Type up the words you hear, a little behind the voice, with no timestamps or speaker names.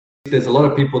There's a lot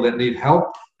of people that need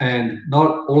help, and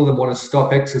not all of them want to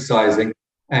stop exercising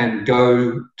and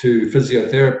go to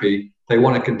physiotherapy. They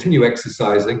want to continue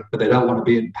exercising, but they don't want to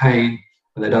be in pain,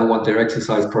 and they don't want their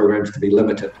exercise programs to be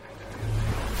limited.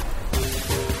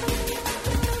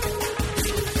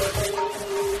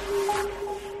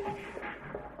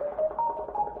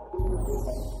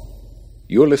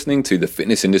 You're listening to the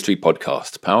Fitness Industry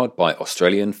Podcast, powered by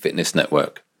Australian Fitness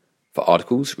Network. For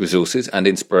articles, resources, and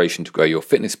inspiration to grow your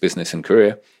fitness business and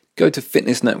career, go to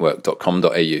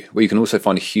fitnessnetwork.com.au, where you can also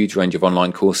find a huge range of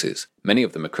online courses, many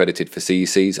of them accredited for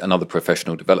CECs and other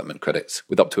professional development credits,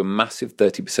 with up to a massive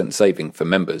 30% saving for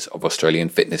members of Australian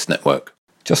Fitness Network.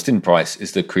 Justin Price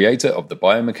is the creator of the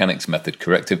BioMechanics Method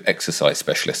Corrective Exercise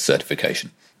Specialist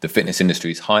certification, the fitness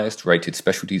industry's highest rated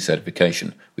specialty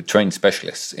certification, with trained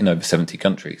specialists in over 70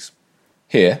 countries.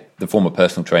 Here, the former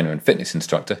personal trainer and fitness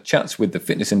instructor chats with the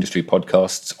Fitness Industry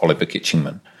Podcast's Oliver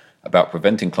Kitchingman about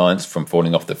preventing clients from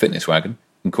falling off the fitness wagon,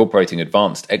 incorporating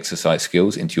advanced exercise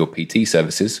skills into your PT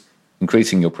services,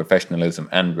 increasing your professionalism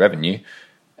and revenue,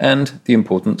 and the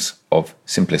importance of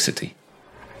simplicity.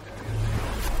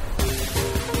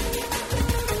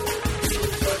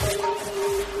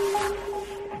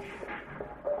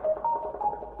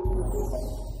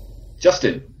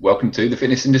 Justin, welcome to the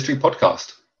Fitness Industry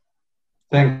Podcast.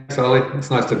 Thanks, Ollie. It's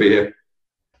nice to be here.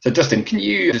 So, Justin, can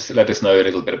you just let us know a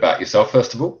little bit about yourself,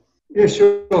 first of all? Yeah,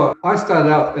 sure. I started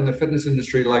out in the fitness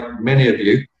industry like many of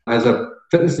you as a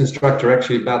fitness instructor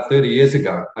actually about 30 years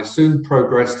ago. I soon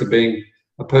progressed to being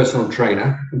a personal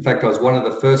trainer. In fact, I was one of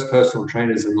the first personal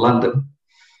trainers in London,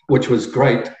 which was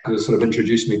great. It sort of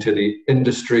introduced me to the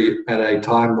industry at a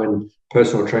time when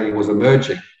personal training was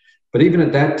emerging. But even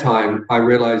at that time, I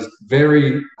realized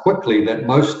very quickly that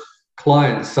most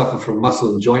clients suffer from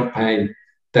muscle and joint pain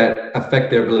that affect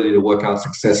their ability to work out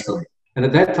successfully. And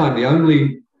at that time, the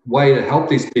only way to help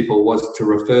these people was to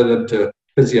refer them to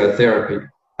physiotherapy.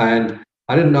 And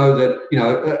I didn't know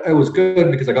that, it was good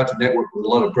because I got to network with a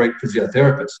lot of great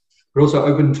physiotherapists, but also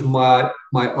opened to my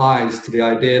eyes to the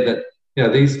idea that,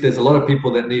 there's a lot of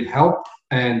people that need help,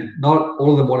 and not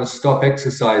all of them want to stop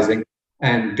exercising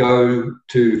and go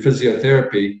to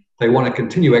physiotherapy. They want to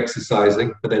continue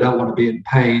exercising, but they don't want to be in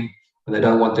pain, and they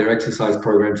don't want their exercise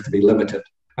programs to be limited.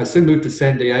 I soon moved to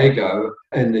San Diego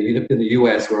in the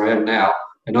US, where I am now,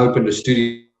 and opened a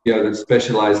studio that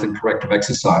specialized in corrective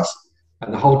exercise.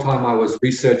 And the whole time I was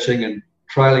researching and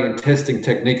trialing and testing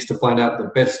techniques to find out the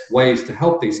best ways to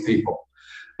help these people.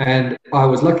 And I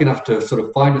was lucky enough to sort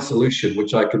of find a solution,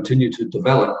 which I continue to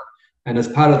develop. And as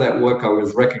part of that work, I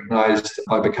was recognized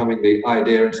by becoming the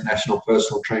IDEA International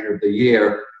Personal Trainer of the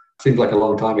Year. Seems like a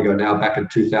long time ago now, back in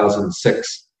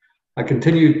 2006. I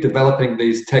continued developing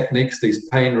these techniques, these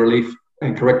pain relief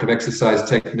and corrective exercise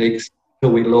techniques,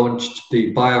 until we launched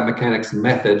the BioMechanics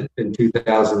Method in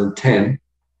 2010.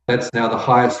 That's now the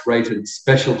highest rated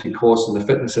specialty course in the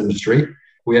fitness industry.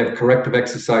 We have corrective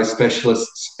exercise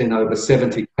specialists in over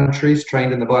 70 countries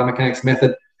trained in the BioMechanics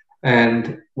Method.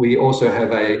 And we also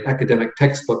have an academic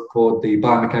textbook called the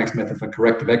BioMechanics Method for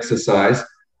Corrective Exercise,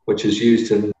 which is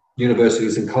used in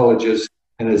universities and colleges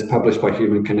and is published by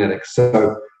Human Kinetics.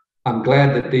 So I'm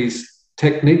glad that these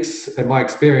techniques and my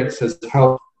experience has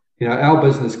helped our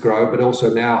business grow, but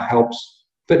also now helps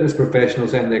fitness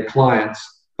professionals and their clients,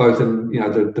 both in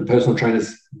the personal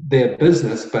trainers, their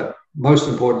business, but most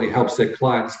importantly helps their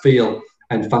clients feel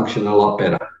and function a lot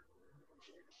better.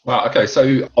 Wow, okay.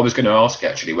 So I was going to ask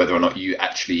actually whether or not you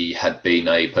actually had been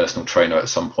a personal trainer at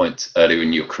some point earlier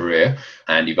in your career,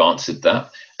 and you've answered that.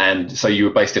 And so you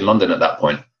were based in London at that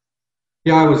point?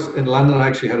 Yeah, I was in London. I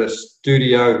actually had a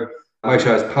studio.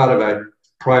 Actually, I was part of a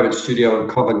private studio in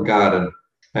Covent Garden,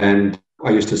 and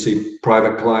I used to see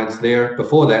private clients there.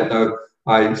 Before that, though,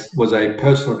 I was a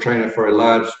personal trainer for a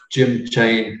large gym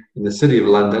chain in the city of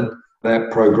London.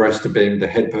 That progressed to being the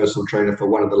head personal trainer for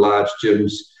one of the large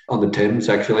gyms on the Thames,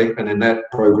 actually. And then that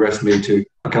progressed me to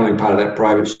becoming part of that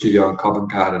private studio in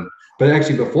Covent Garden. But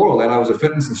actually, before all that, I was a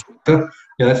fitness instructor.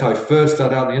 That's how I first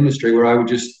started out in the industry, where I would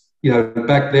just,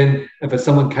 back then, if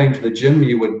someone came to the gym,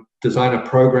 you would design a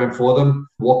program for them,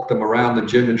 walk them around the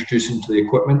gym, introduce them to the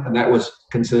equipment, and that was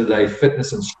considered a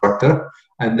fitness instructor.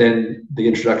 And then the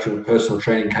introduction of personal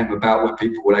training came about, where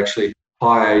people would actually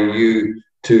hire you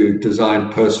to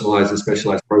design personalized and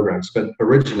specialized programs. But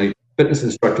originally, fitness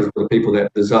instructors were the people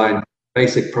that design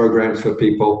basic programs for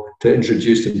people to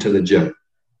introduce them to the gym.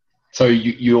 So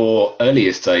your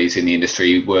earliest days in the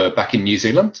industry were back in New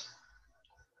Zealand?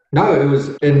 No, it was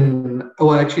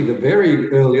actually the very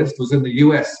earliest was in the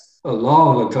US a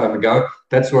long, long time ago.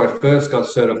 That's where I first got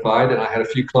certified, and I had a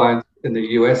few clients in the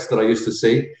US that I used to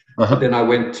see. Then I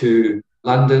went to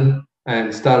London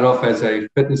and started off as a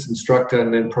fitness instructor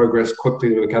and then progressed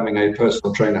quickly to becoming a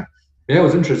personal trainer. Yeah, it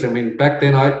was interesting. I mean, back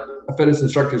then, a fitness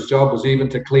instructor's job was even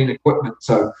to clean equipment.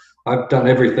 So I've done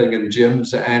everything in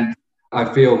gyms, and I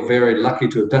feel very lucky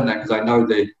to have done that because I know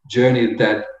the journey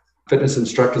that fitness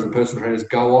instructors and personal trainers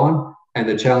go on and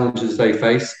the challenges they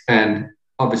face, and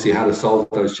obviously how to solve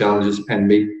those challenges and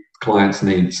meet clients'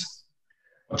 needs.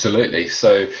 Absolutely.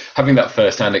 So having that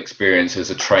first-hand experience as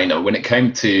a trainer, when it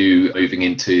came to moving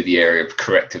into the area of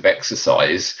corrective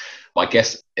exercise, I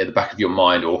guess at the back of your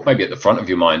mind, or maybe at the front of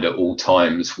your mind at all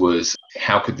times, was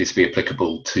how could this be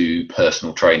applicable to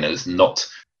personal trainers?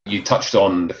 You touched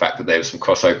on the fact that there was some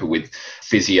crossover with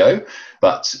physio,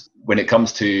 but when it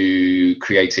comes to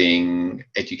creating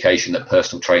education that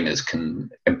personal trainers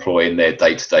can employ in their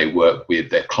day-to-day work with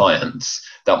their clients,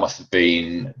 that must have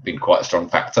been quite a strong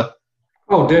factor.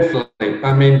 Oh, definitely.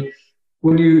 I mean,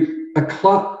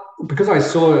 because I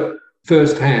saw it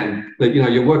firsthand that,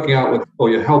 you're working out with, or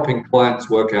you're helping clients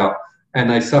work out, and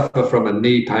they suffer from a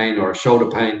knee pain or a shoulder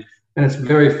pain, and it's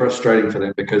very frustrating for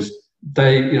them because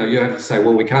you have to say,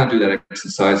 well, we can't do that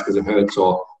exercise because it hurts,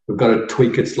 or we've got to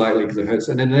tweak it slightly because it hurts.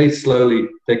 And then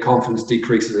their confidence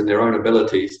decreases in their own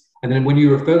abilities. And then when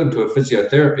you refer them to a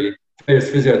physiotherapy, there's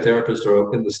physiotherapists,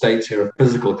 or in the States here, a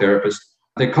physical therapist,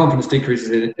 their confidence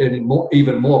decreases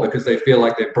even more because they feel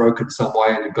like they're broken some way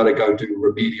and they've got to go do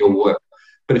remedial work.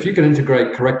 But if you can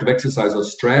integrate corrective exercise or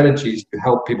strategies to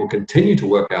help people continue to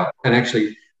work out and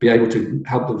actually be able to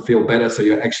help them feel better, so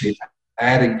you're actually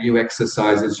adding new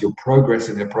exercises, you're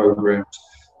progressing their programs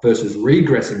versus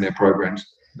regressing their programs,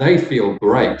 they feel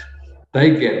great.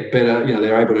 They get better,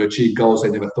 they're able to achieve goals they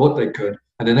never thought they could.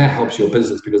 And then that helps your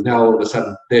business because now all of a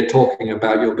sudden they're talking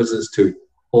about your business to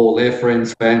all their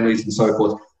friends, families, and so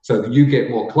forth. So you get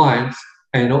more clients,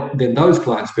 and then those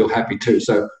clients feel happy too.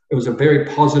 So it was a very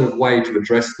positive way to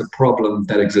address the problem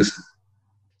that existed.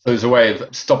 So it's a way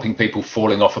of stopping people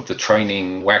falling off of the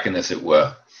training wagon, as it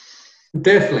were.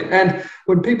 Definitely. And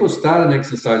when people start an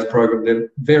exercise program, they're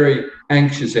very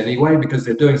anxious anyway because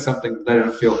they're doing something that they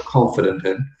don't feel confident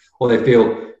in, or they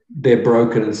feel they're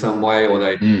broken in some way, or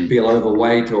they feel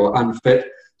overweight or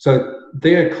unfit. So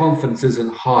their confidence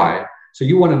isn't high. So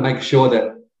you want to make sure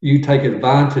that you take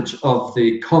advantage of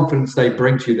the confidence they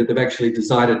bring to you, that they've actually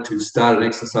decided to start an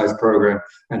exercise program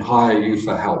and hire you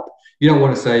for help. You don't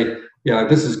want to say,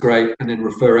 this is great, and then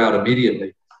refer out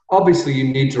immediately. Obviously, you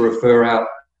need to refer out.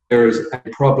 There is a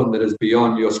problem that is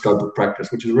beyond your scope of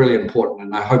practice, which is really important.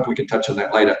 And I hope we can touch on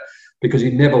that later, because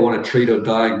you never want to treat or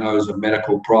diagnose a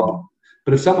medical problem.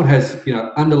 But if someone has,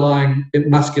 underlying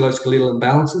musculoskeletal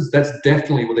imbalances, that's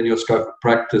definitely within your scope of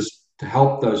practice to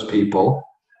help those people.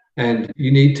 And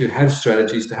you need to have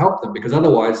strategies to help them, because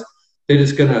otherwise they're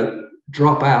just going to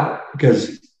drop out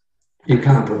because you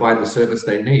can't provide the service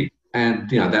they need. And,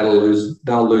 they'll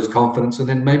lose confidence, and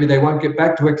then maybe they won't get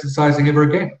back to exercising ever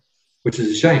again, which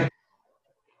is a shame.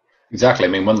 Exactly. I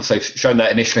mean, once they've shown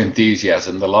that initial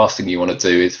enthusiasm, the last thing you want to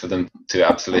do is for them to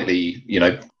absolutely,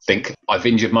 think, I've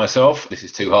injured myself, this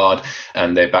is too hard,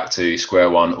 and they're back to square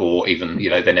one, or even,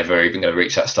 they're never even going to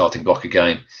reach that starting block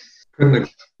again. Couldn't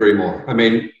agree more. I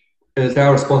mean, it's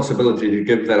our responsibility to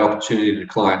give that opportunity to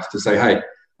clients to say, hey,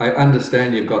 I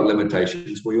understand you've got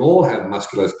limitations. We all have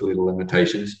musculoskeletal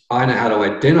limitations. I know how to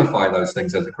identify those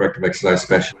things as a corrective exercise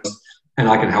specialist, and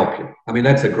I can help you. I mean,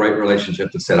 that's a great relationship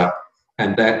to set up,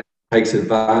 and that takes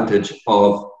advantage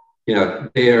of,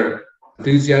 their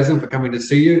enthusiasm for coming to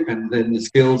see you, and then the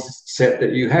skills set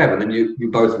that you have, and then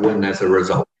you both win as a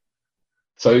result.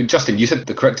 So, Justin, you said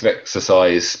the corrective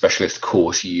exercise specialist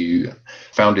course, you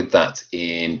founded that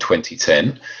in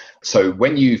 2010. So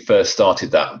when you first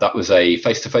started that was a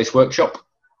face-to-face workshop?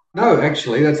 No,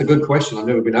 actually, that's a good question. I've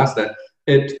never been asked that.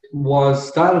 It was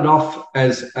started off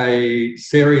as a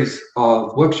series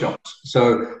of workshops.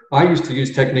 So I used to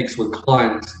use techniques with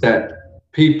clients that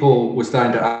people were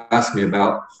starting to ask me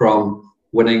about, from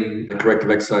winning the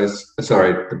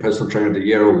the Personal Trainer of the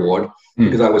Year award,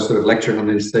 because I was sort of lecturing on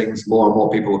these things. More and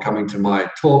more people were coming to my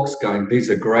talks going, these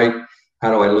are great.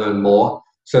 How do I learn more?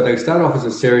 So they started off as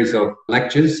a series of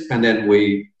lectures, and then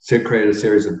we created a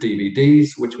series of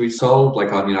DVDs, which we sold,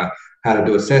 like on, how to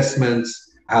do assessments,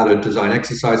 how to design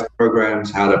exercise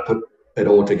programs, how to put it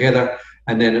all together.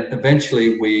 And then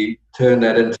eventually we turned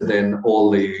that into then all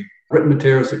the written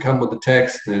materials that come with the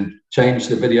text, and changed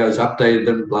the videos, updated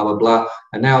them, blah, blah, blah.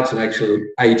 And now it's an actual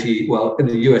in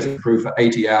the US, it's approved for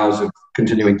 80 hours of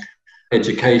continuing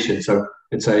education. So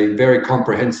it's a very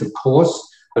comprehensive course,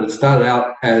 but it started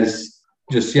out as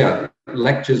just,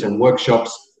 lectures and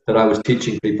workshops that I was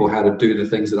teaching people how to do the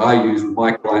things that I use with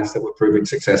my clients that were proving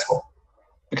successful.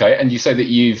 Okay, and you say that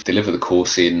you've delivered the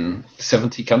course in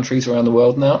 70 countries around the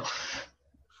world now?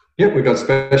 Yeah, we've got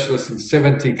specialists in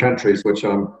 70 countries, which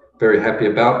I'm very happy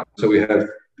about. So we have,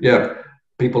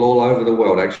 people all over the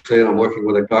world, actually. And I'm working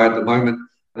with a guy at the moment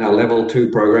in our level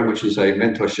 2 program, which is a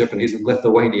mentorship, and he's in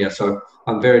Lithuania. So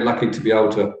I'm very lucky to be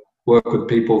able to work with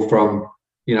people from,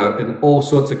 in all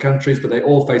sorts of countries, but they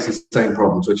all face the same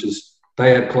problems, which is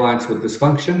they have clients with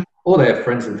dysfunction, or they have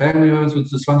friends and family members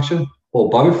with dysfunction, or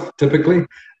both typically,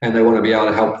 and they want to be able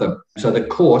to help them. So the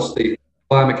course, the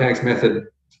BioMechanics method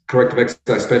corrective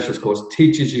exercise specialist course,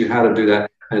 teaches you how to do that.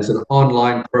 And it's an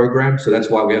online program. So that's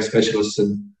why we have specialists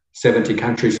in 70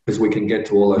 countries, because we can get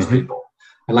to all those people.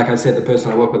 And like I said, the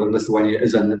person I work with in Lithuania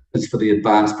is for the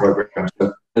advanced program.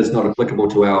 So it's not applicable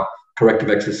to our corrective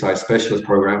exercise specialist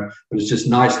program, but it's just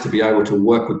nice to be able to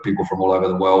work with people from all over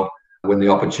the world when the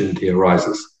opportunity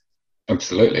arises.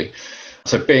 Absolutely.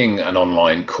 So being an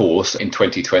online course in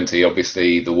 2020,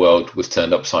 obviously the world was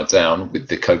turned upside down with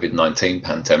the COVID-19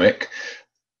 pandemic.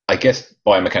 I guess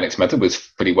BioMechanics method was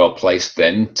pretty well placed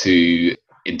then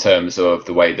in terms of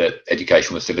the way that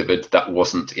education was delivered, that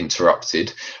wasn't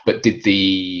interrupted. But did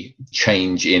the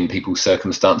change in people's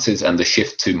circumstances and the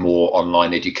shift to more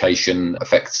online education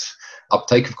affect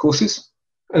uptake of courses?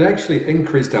 It actually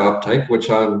increased our uptake, which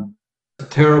a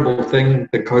terrible thing,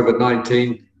 the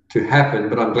COVID-19 to happen,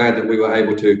 but I'm glad that we were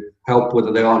able to help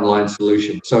with the online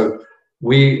solution. So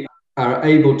we are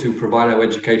able to provide our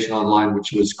education online,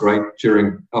 which was great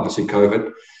during, obviously,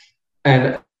 COVID.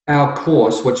 And our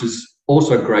course, which is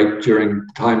also great during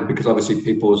time because obviously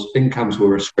people's incomes were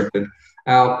restricted.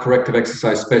 Our corrective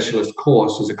exercise specialist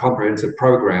course is a comprehensive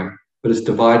program, but it's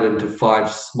divided into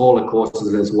 5 smaller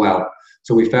courses as well.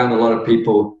 So we found a lot of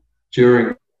people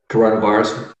during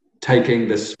coronavirus taking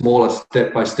the smaller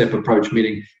step-by-step approach,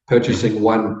 meaning purchasing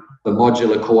the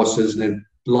modular courses and then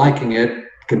liking it,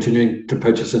 continuing to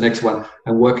purchase the next one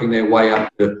and working their way up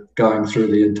to going through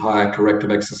the entire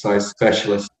corrective exercise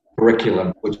specialist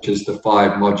curriculum, which is the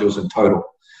 5 modules in total.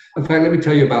 In fact, let me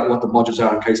tell you about what the modules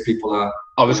are in case people are...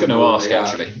 I was going to ask,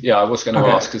 actually. Yeah, I was going to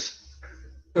ask. So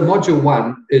module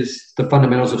 1 is the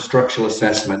fundamentals of structural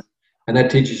assessment, and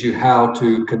that teaches you how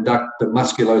to conduct the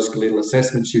musculoskeletal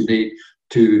assessments you need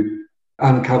to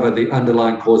uncover the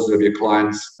underlying causes of your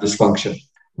client's dysfunction.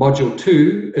 Module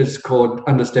 2 is called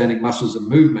Understanding Muscles and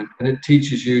Movement, and it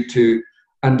teaches you to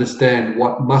understand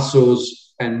what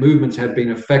muscles and movements have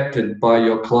been affected by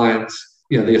your clients,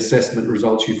 the assessment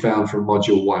results you found from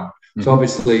Module 1. So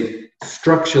obviously,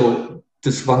 structural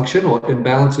dysfunction or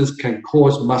imbalances can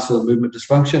cause muscle and movement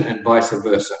dysfunction and vice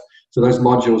versa. So those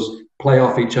modules play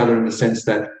off each other in the sense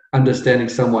that understanding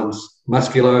someone's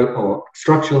muscular or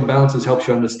structural imbalances helps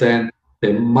you understand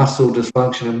their muscle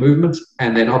dysfunction and movements,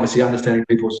 and then obviously understanding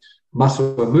people's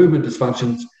muscle and movement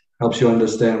dysfunctions helps you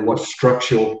understand what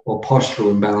structural or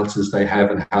postural imbalances they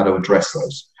have and how to address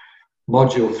those.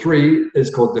 Module 3 is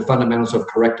called the Fundamentals of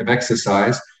Corrective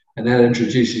Exercise, and that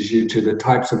introduces you to the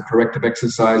types of corrective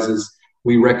exercises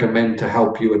we recommend to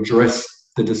help you address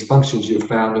the dysfunctions you've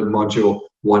found in Module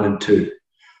 1 and 2.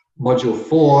 Module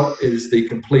 4 is the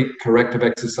complete corrective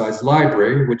exercise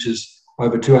library, which is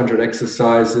over 200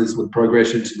 exercises with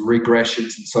progressions and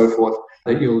regressions and so forth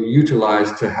that you'll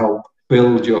utilize to help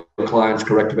build your client's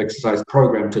corrective exercise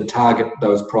program to target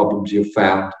those problems you've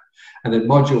found. And then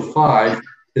Module 5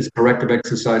 is corrective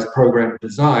exercise program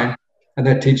design, and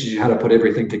that teaches you how to put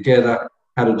everything together,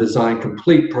 how to design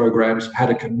complete programs, how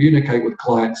to communicate with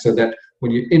clients so that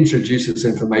when you introduce this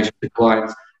information to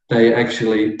clients, they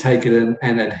actually take it in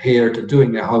and adhere to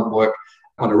doing their homework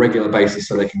on a regular basis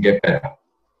so they can get better.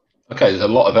 Okay, there's a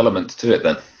lot of elements to it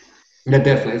then. Yeah,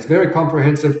 definitely. It's very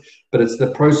comprehensive, but it's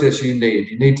the process you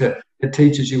need. It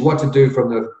teaches you what to do from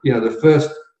the first,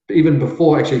 even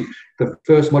before actually the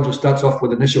first module starts off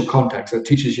with initial contact. So it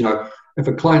teaches, if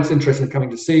a client's interested in coming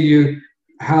to see you,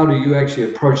 how do you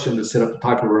actually approach them to set up the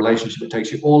type of relationship? It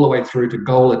takes you all the way through to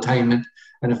goal attainment.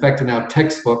 And in fact, in our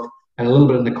textbook and a little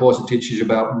bit in the course, it teaches you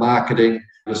about marketing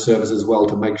the service as well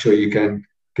to make sure you can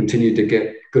continue to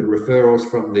get good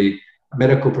referrals from the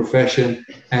medical profession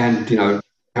and,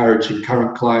 encouraging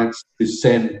current clients to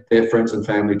send their friends and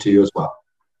family to you as well.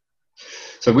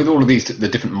 So with all of the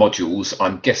different modules,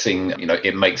 I'm guessing,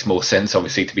 it makes more sense,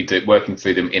 obviously, to be working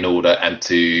through them in order and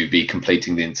to be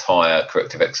completing the entire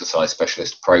corrective exercise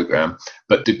specialist program.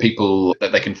 But do people,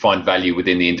 that they can find value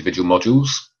within the individual modules?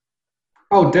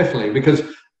 Oh, definitely. Because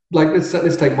let's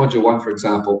take module 1, for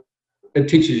example. It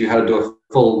teaches you how to do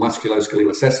a full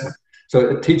musculoskeletal assessment. So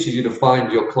it teaches you to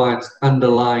find your client's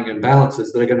underlying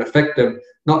imbalances that are going to affect them,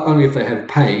 not only if they have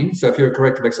pain. So if you're a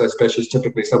corrective exercise specialist,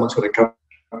 typically someone's going to come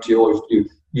to you, or if you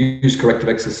use corrective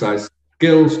exercise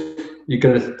skills, you're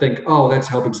going to think, oh, that's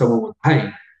helping someone with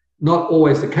pain. Not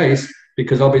always the case,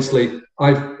 because obviously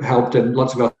I've helped and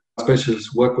lots of our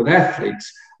specialists work with athletes,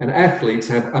 and athletes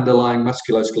have underlying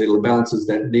musculoskeletal imbalances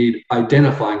that need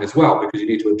identifying as well, because you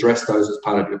need to address those as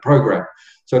part of your program.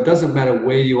 So it doesn't matter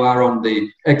where you are on the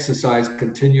exercise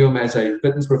continuum as a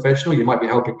fitness professional. You might be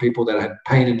helping people that have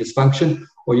pain and dysfunction,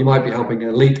 or you might be helping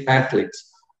elite athletes.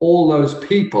 All those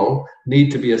people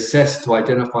need to be assessed to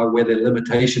identify where their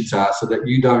limitations are, so that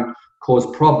you don't cause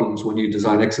problems when you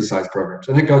design exercise programs.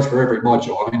 And that goes for every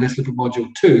module. I mean, let's look at module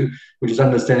 2, which is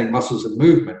understanding muscles and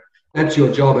movement. That's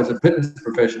your job as a fitness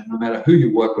professional, no matter who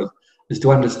you work with, is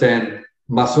to understand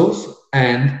muscles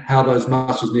and how those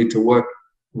muscles need to work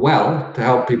well to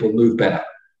help people move better.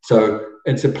 So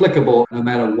it's applicable no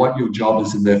matter what your job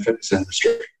is in the fitness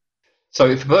industry. So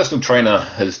if a personal trainer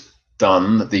has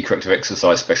done the corrective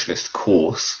exercise specialist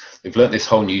course, they've learned this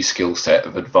whole new skill set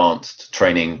of advanced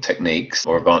training techniques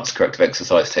or advanced corrective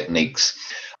exercise techniques,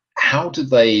 how do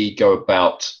they go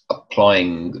about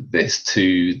applying this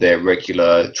to their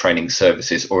regular training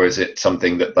services, or is it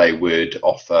something that they would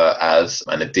offer as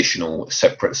an additional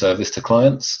separate service to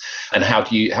clients? And how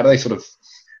do they sort of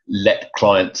let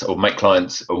clients or make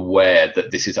clients aware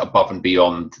that this is above and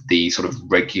beyond the sort of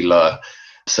regular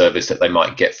service that they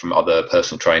might get from other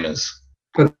personal trainers?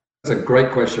 That's a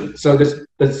great question. So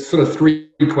there's sort of 3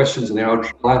 questions in there.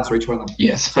 I'll answer each one of them.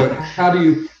 Yes. So how do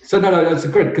you? So no, that's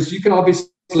great, because you can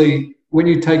obviously, when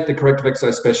you take the corrective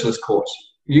exercise specialist course,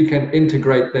 you can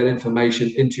integrate that information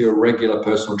into your regular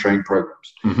personal training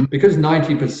programs. Mm-hmm. Because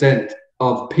 90%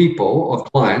 of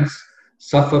clients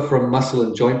suffer from muscle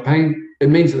and joint pain, it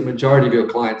means that the majority of your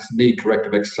clients need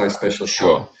corrective exercise specialists.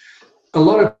 Sure. A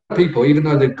lot of people, even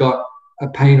though they've got a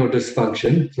pain or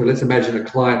dysfunction, so let's imagine a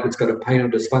client that's got a pain or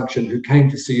dysfunction who came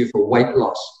to see you for weight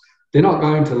loss, they're not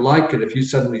going to like it if you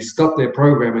suddenly stop their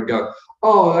program and go,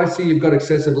 oh, I see you've got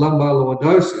excessive lumbar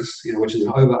lordosis, which is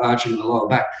an overarching in the lower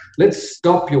back. Let's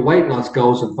stop your weight loss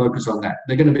goals and focus on that.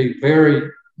 They're going to be very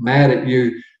mad at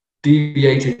you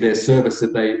deviating their service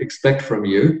that they expect from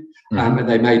you. And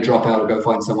they may drop out or go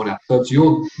find someone else. So it's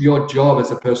your job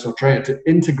as a personal trainer to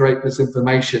integrate this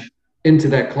information into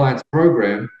that client's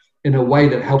program in a way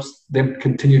that helps them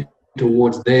continue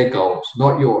towards their goals,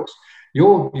 not yours.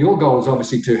 Your goal is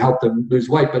obviously to help them lose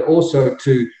weight, but also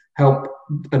to help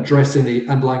address any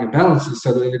underlying imbalances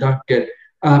so that they don't get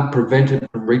prevented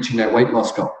from reaching that weight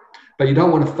loss goal. But you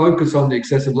don't want to focus on the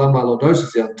excessive lumbar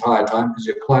lordosis the entire time, because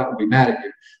your client will be mad at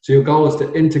you. So your goal is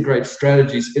to integrate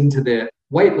strategies into their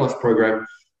weight loss program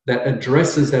that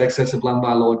addresses that excessive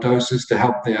lumbar lordosis to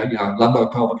help their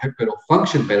lumbopelvic hip girdle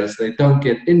function better, so they don't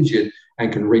get injured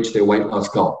and can reach their weight loss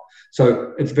goal.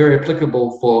 So it's very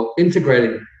applicable for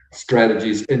integrating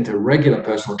strategies into regular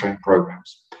personal training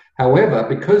programs. However,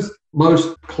 because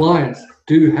most clients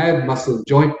do have muscle and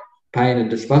joint pain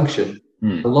and dysfunction,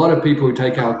 a lot of people who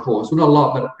take our course, well, not a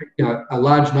lot, but a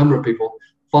large number of people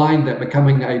find that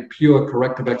becoming a pure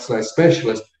corrective exercise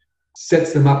specialist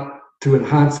sets them up to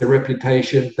enhance their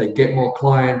reputation. They get more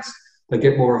clients, they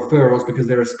get more referrals, because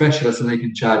they're a specialist and they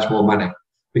can charge more money,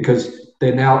 because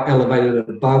they're now elevated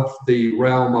above the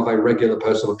realm of a regular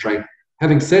personal trainer.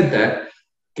 Having said that,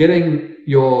 getting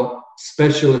your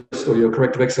specialist or your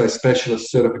corrective exercise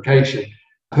specialist certification,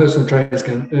 personal trainers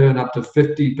can earn up to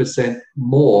 50%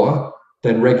 more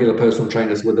than regular personal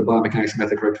trainers with the BioMechanics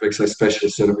Method Corrective Exercise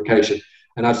Specialist certification.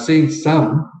 And I've seen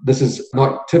some, this is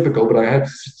not typical, but I have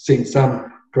seen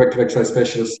some corrective exercise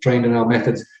specialists trained in our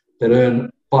methods that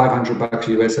earn $500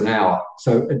 US an hour.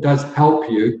 So it does help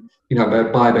you,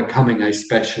 by becoming a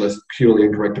specialist purely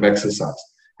in corrective exercise.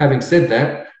 Having said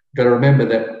that, you've got to remember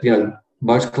that,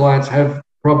 most clients have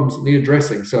problems that need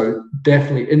addressing. So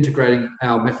definitely integrating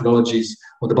our methodologies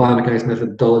or the biomechanics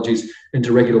methodologies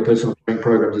into regular personal training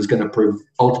programs is going to prove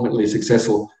ultimately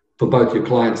successful for both your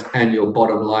clients and your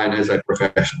bottom line as a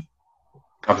professional.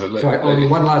 Absolutely. Sorry, only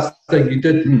one last thing you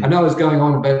did. I know I was going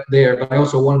on a bit there, but I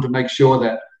also wanted to make sure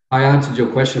that I answered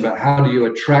your question about how do you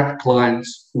attract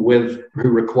clients who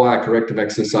require corrective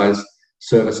exercise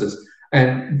services.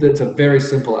 And that's a very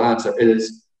simple answer. It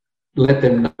is let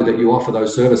them know that you offer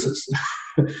those services.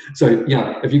 So,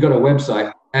 if you've got a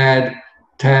website, add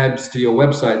tabs to your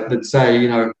website that say,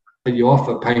 that you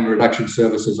offer pain reduction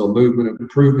services or movement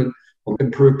improvement or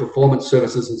improved performance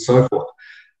services and so forth.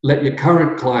 Let your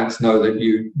current clients know that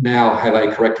you now have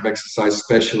a corrective exercise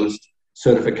specialist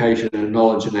certification and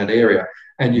knowledge in that area.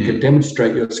 And you can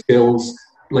demonstrate your skills.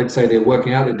 Let's say they're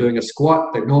working out, they're doing a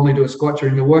squat. They normally do a squat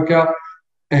during the workout,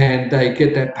 and they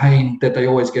get that pain that they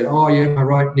always get. Oh, yeah, my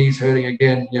right knee's hurting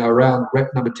again, around rep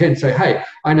number 10. Say, hey,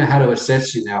 I know how to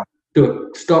assess you now.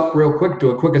 Stop real quick, do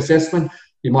a quick assessment.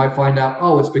 You might find out,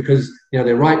 oh, it's because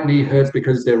their right knee hurts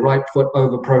because their right foot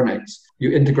overpronates.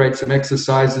 You integrate some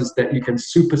exercises that you can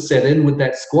superset in with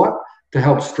that squat to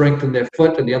help strengthen their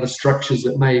foot and the other structures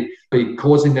that may be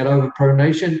causing that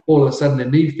overpronation. All of a sudden, their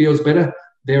knee feels better.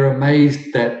 They're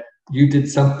amazed that you did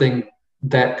something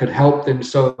that could help them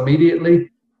so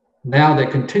immediately. Now they're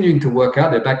continuing to work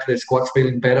out. They're back to their squats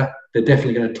feeling better. They're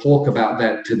definitely going to talk about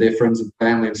that to their friends and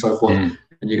family and so forth, and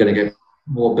you're going to get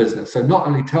more business. So not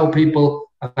only tell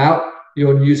people about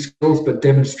your new skills, but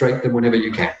demonstrate them whenever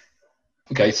you can.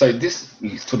 Okay, so this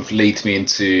sort of leads me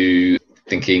into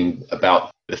thinking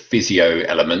about the physio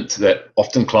element, that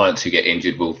often clients who get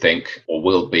injured will think or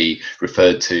will be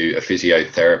referred to a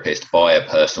physiotherapist by a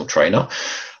personal trainer.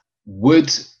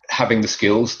 Would having the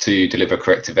skills to deliver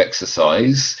corrective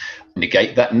exercise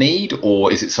negate that need,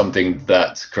 or is it something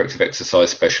that corrective exercise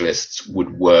specialists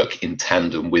would work in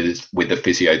tandem with a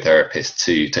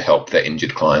physiotherapist to help their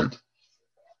injured client?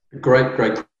 Great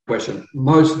question.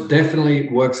 Most definitely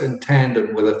works in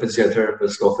tandem with a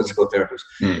physiotherapist or physical therapist.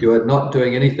 You are not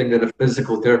doing anything that a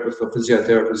physical therapist or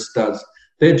physiotherapist does.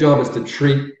 Their job is to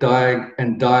treat,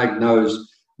 and diagnose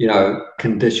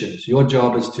conditions. Your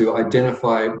job is to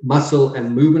identify muscle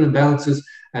and movement imbalances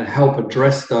and help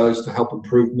address those to help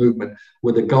improve movement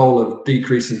with the goal of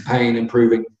decreasing pain,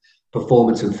 improving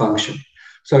performance and function.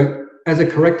 So as a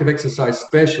corrective exercise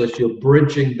specialist, you're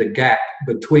bridging the gap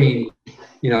between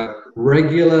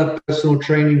regular personal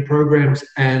training programs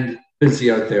and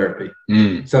physiotherapy.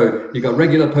 So you've got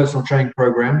regular personal training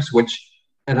programs,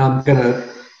 and I'm going to,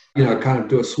 kind of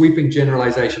do a sweeping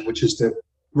generalization, which is to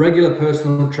regular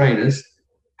personal trainers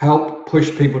help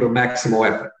push people to maximal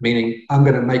effort, meaning I'm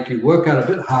going to make you work out a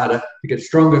bit harder to get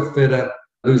stronger, fitter,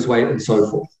 lose weight, and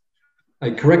so forth. A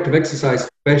corrective exercise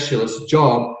specialist's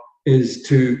job is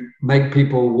to make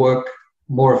people work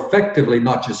more effectively,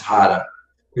 not just harder.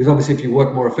 Because obviously, if you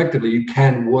work more effectively, you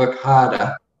can work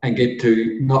harder and get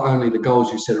to not only the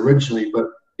goals you set originally, but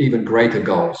even greater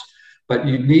goals. But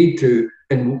you need to,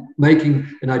 in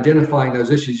identifying those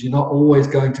issues, you're not always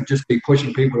going to just be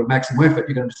pushing people to maximum effort.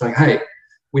 You're going to be saying, hey,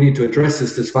 we need to address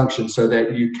this dysfunction so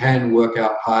that you can work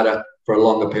out harder for a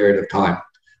longer period of time.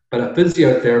 But a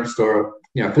physiotherapist or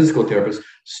a physical therapist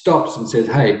stops and says,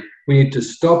 hey, we need to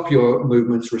stop your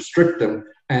movements, restrict them,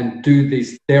 and do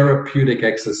these therapeutic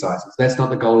exercises. That's not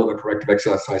the goal of a corrective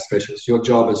exercise specialist. Your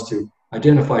job is to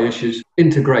identify issues,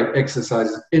 integrate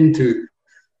exercises into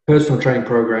personal training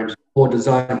programs or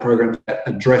design programs that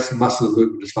address muscle and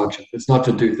movement dysfunction. It's not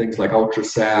to do things like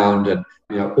ultrasound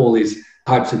and all these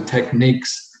types of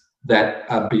techniques that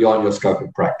are beyond your scope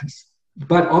of practice.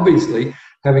 But obviously,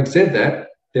 having said that,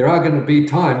 there are going to be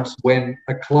times when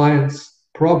a client's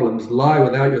problems lie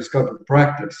without your scope of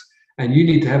practice, and you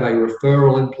need to have a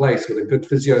referral in place with a good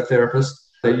physiotherapist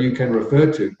that you can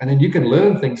refer to. And then you can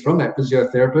learn things from that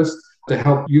physiotherapist to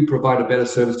help you provide a better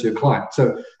service to your client.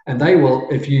 So, and they will,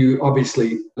 if you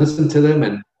obviously listen to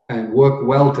them and work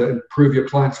well to improve your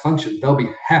client's function, they'll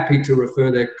be happy to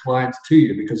refer their clients to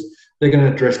you because they're going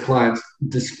to address clients'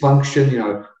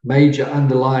 dysfunction, major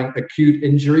underlying acute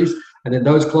injuries. And then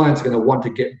those clients are going to want to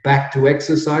get back to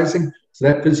exercising. So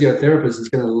that physiotherapist is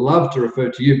going to love to refer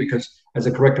to you because as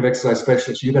a corrective exercise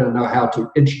specialist, you're going to know how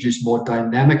to introduce more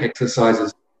dynamic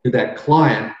exercises to that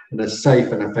client in a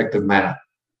safe and effective manner.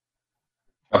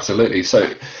 Absolutely.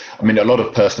 So, a lot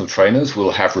of personal trainers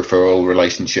will have referral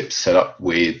relationships set up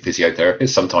with physiotherapists.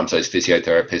 Sometimes those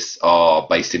physiotherapists are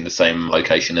based in the same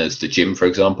location as the gym, for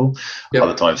example. Yep.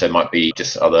 Other times they might be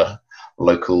just other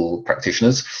local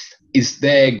practitioners. Is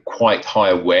there quite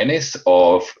high awareness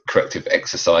of corrective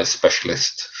exercise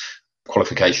specialist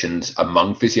qualifications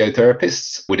among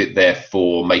physiotherapists? Would it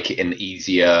therefore make it an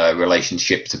easier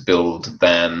relationship to build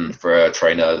than for a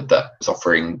trainer that's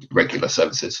offering regular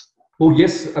services? Well,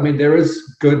 yes. There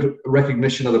is good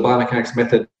recognition of the biomechanics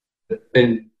method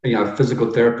in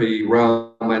physical therapy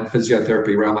realm and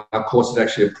physiotherapy realm. Our course is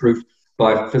actually approved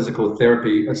by physical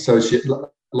therapy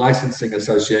licensing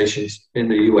associations in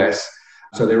the US.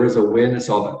 So there is awareness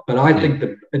of it. But I think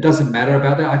that it doesn't matter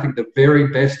about that. I think the very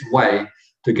best way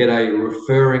to get a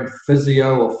referring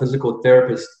physio or physical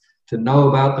therapist to know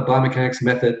about the biomechanics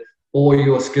method or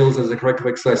your skills as a corrective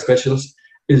exercise specialist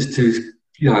is to,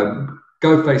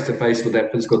 go face to face with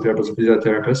that physical therapist or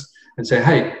physiotherapist and say,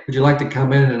 hey, would you like to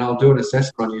come in and I'll do an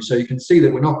assessment on you so you can see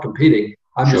that we're not competing.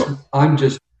 I'm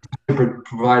just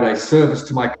provide a service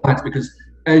to my clients because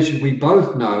as we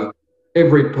both know,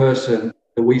 every person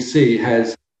that we see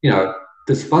has,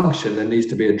 dysfunction that needs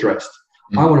to be addressed.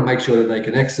 I want to make sure that they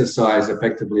can exercise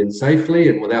effectively and safely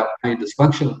and without any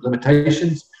dysfunction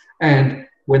limitations. And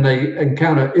when they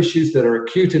encounter issues that are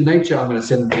acute in nature, I'm going to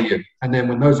send them to you. And then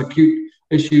when those acute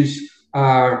issues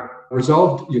are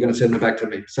resolved, you're going to send them back to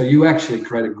me. So you actually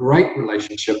create a great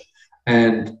relationship.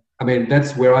 And I mean,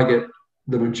 that's where I get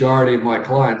the majority of my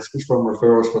clients is from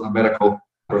referrals from the medical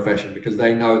profession, because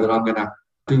they know that I'm going to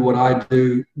do what I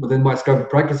do within my scope of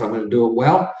practice. I'm going to do it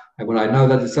well. And when I know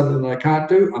that it's something that I can't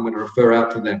do, I'm going to refer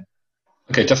out to them.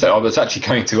 Okay, just I was actually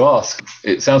going to ask,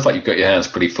 it sounds like you've got your hands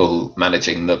pretty full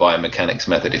managing the biomechanics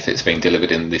method if it's being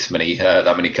delivered in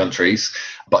that many countries,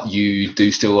 but you do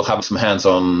still have some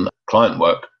hands-on client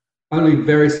work. Only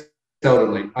very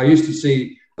seldomly. I used to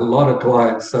see a lot of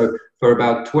clients. So for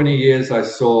about 20 years, I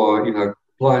saw,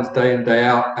 clients day in, day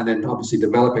out, and then obviously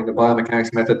developing the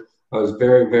biomechanics method. I was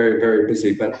very, very, very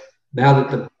busy. But now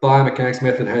that the biomechanics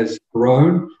method has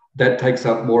grown, that takes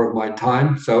up more of my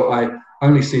time. So I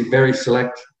only see very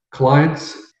select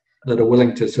clients that are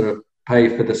willing to sort of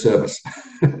pay for the service.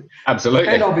 Absolutely.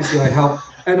 And obviously I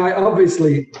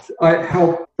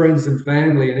help friends and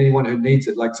family and anyone who needs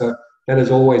it. So that has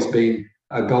always been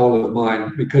a goal of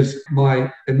mine, because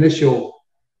my initial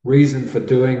reason for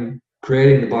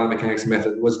creating the biomechanics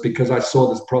method was because I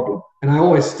saw this problem, and I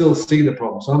always still see the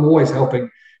problem. So I'm always helping,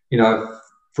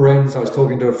 friends. I was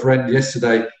talking to a friend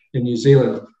yesterday in New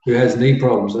Zealand who has knee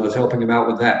problems, and I was helping him out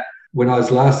with that. When I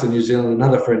was last in New Zealand,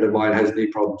 another friend of mine has knee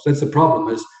problems. That's the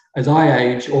problem, is as I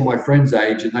age, all my friends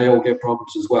age and they all get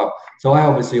problems as well. So I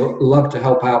obviously love to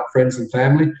help out friends and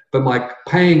family, but my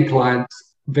paying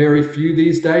clients, very few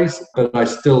these days, but I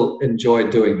still enjoy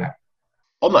doing that.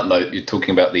 On that note, you're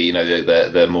talking about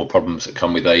the more problems that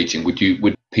come with aging. Would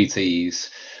PTs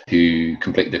who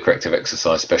complete the corrective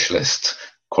exercise specialist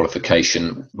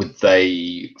qualification, would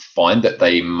they find that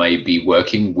they may be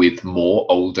working with more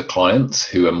older clients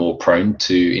who are more prone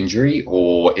to injury,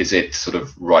 or is it sort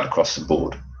of right across the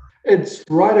board? It's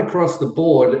right across the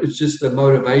board. It's just the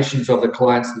motivations of the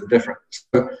clients that are different.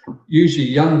 So usually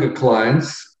younger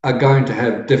clients are going to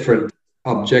have different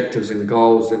objectives and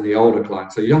goals than the older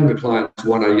clients. So younger clients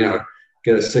want to,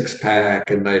 get a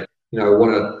six-pack, and they,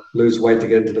 want to lose weight to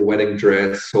get into the wedding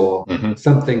dress or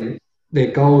something.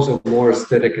 Their goals are more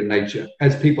aesthetic in nature.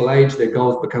 As people age, their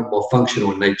goals become more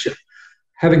functional in nature.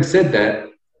 Having said that,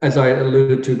 as I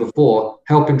alluded to before,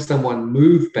 helping someone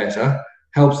move better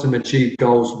helps them achieve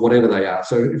goals, whatever they are.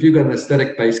 So if you've got an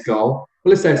aesthetic-based goal,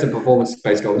 well, let's say it's a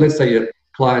performance-based goal. Let's say your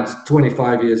client's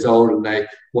 25 years old and they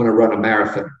want to run a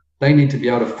marathon. They need to be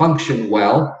able to function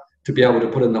well to be able to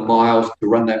put in the miles to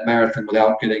run that marathon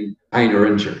without getting pain or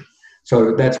injury.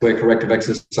 So that's where corrective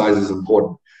exercise is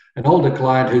important. An older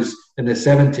client who's in their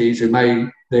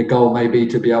 70s, their goal may be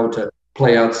to be able to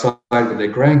play outside with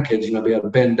their grandkids, be able to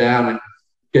bend down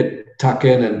and tuck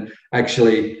in and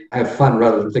actually have fun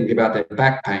rather than thinking about their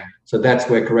back pain. So that's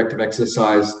where corrective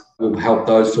exercise will help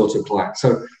those sorts of clients.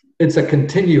 So it's a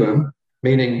continuum,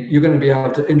 meaning you're going to be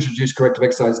able to introduce corrective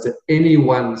exercise to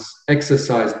anyone's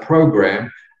exercise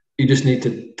program. You just need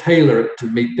to tailor it to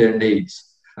meet their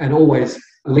needs, and always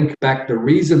link back the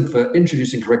reason for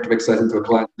introducing corrective exercise into a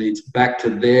client's needs back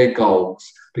to their goals,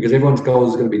 because everyone's goals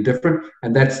is going to be different,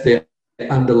 and that's their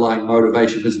underlying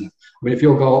motivation, isn't it? I mean, if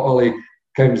your goal, Ollie,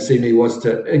 came to see me was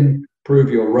to improve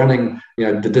your running,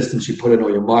 the distance you put in or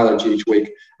your mileage each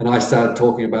week, and I started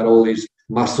talking about all these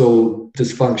muscle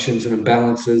dysfunctions and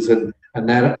imbalances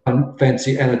and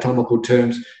fancy anatomical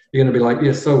terms, you're going to be like,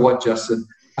 yeah, so what, Justin?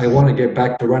 I want to get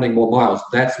back to running more miles.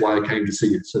 That's why I came to see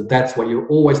you. So that's what you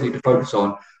always need to focus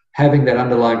on, having that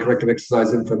underlying corrective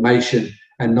exercise information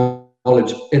and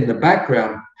knowledge in the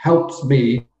background helps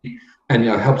me and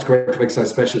helps corrective exercise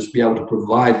specialists be able to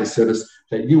provide the service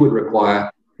that you would require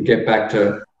to get back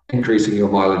to increasing your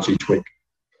mileage each week.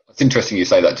 It's interesting you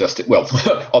say that, Justin. Well,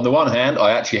 on the one hand,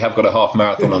 I actually have got a half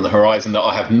marathon on the horizon that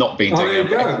I have not been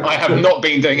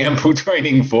doing ample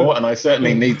training for, and I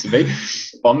certainly need to be.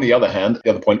 On the other hand,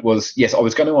 the other point was, yes, I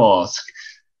was going to ask,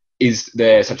 is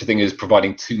there such a thing as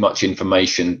providing too much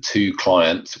information to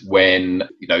clients when,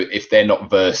 if they're not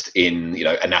versed in,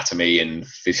 anatomy and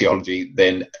physiology,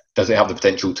 then does it have the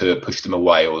potential to push them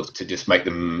away or to just make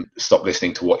them stop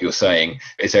listening to what you're saying?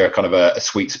 Is there a kind of a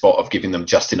sweet spot of giving them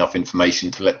just enough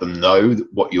information to let them know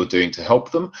what you're doing to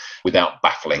help them without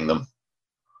baffling them?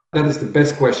 That is the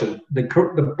best question. The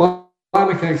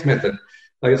biomechanics method,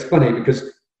 it's funny because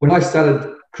when I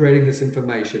started creating this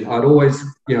information, I'd always,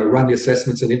 run the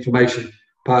assessments and information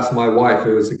past my wife,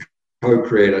 who was a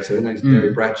co-creator. So her name's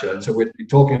Mary Bratcher. And so we'd be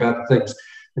talking about things.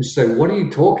 And she'd say, what are you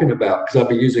talking about? Because I'd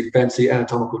be using fancy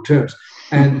anatomical terms.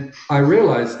 And I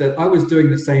realized that I was doing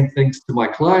the same things to my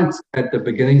clients at the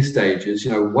beginning stages,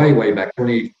 way, way back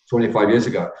 20, 25 years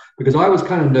ago, because I was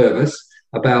kind of nervous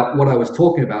about what I was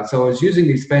talking about. So I was using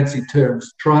these fancy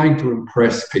terms, trying to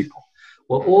impress people.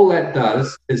 Well, all that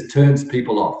does is turns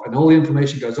people off, and all the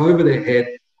information goes over their head,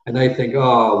 and they think,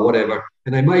 oh, whatever.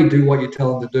 And they may do what you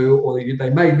tell them to do, or they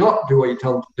may not do what you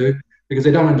tell them to do because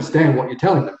they don't understand what you're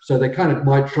telling them. So they kind of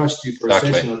might trust you for a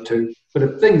session or two, but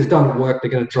if things don't work, they're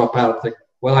going to drop out and think,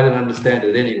 well, I didn't understand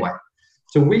it anyway.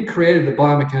 So we created the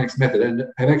biomechanics method and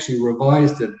have actually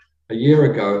revised it a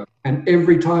year ago. And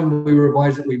every time we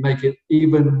revise it, we make it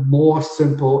even more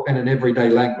simple and in everyday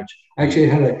language. I actually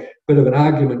had a bit of an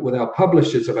argument with our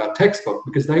publishers of our textbook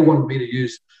because they wanted me to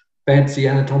use fancy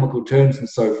anatomical terms and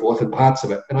so forth and parts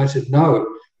of it. And I said, no,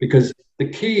 because the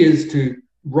key is to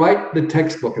write the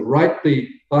textbook and write the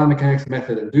biomechanics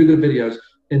method and do the videos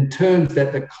in terms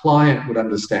that the client would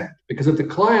understand. Because if the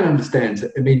client understands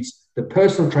it, it means the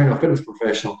personal trainer or fitness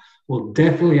professional will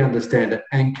definitely understand it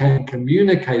and can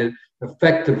communicate it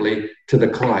effectively to the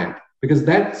client, because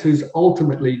that's who's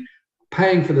ultimately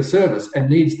paying for the service and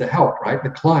needs the help, right?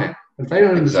 The client. If they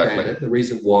don't understand it, the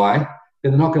reason why,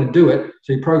 then they're not going to do it.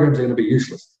 So your programs are going to be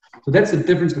useless. So that's the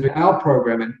difference between our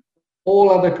program and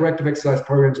all other corrective exercise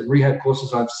programs and rehab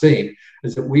courses I've seen,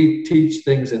 is that we teach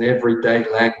things in everyday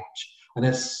language. And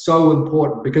that's so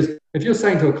important, because if you're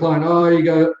saying to a client, oh, you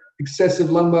got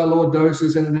excessive lumbar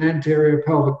lordosis and an anterior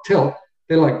pelvic tilt,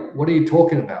 they're like, what are you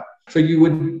talking about? So you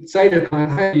would say to the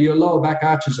client, hey, your lower back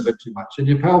arches a bit too much and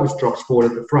your pelvis drops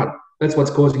forward at the front. That's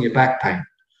what's causing your back pain.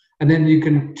 And then you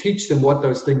can teach them what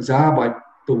those things are by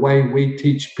the way we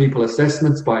teach people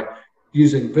assessments, by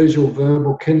using visual,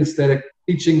 verbal, kinesthetic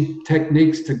teaching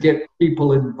techniques to get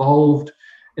people involved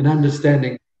in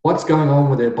understanding what's going on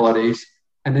with their bodies,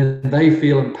 and then they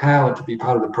feel empowered to be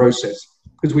part of the process.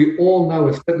 Because we all know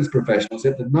as fitness professionals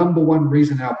that the number one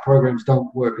reason our programs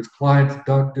don't work is clients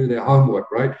don't do their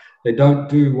homework, right? They don't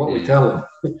do what we tell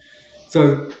them.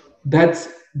 So that's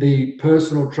the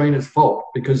personal trainer's fault,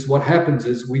 because what happens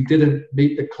is we didn't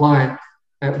meet the client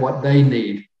at what they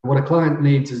need. What a client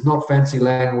needs is not fancy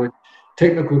language,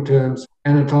 technical terms,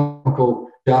 anatomical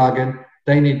jargon.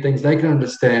 They need things they can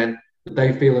understand, that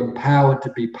they feel empowered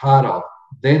to be part of.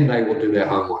 Then they will do their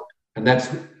homework. And that's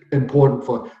important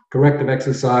for corrective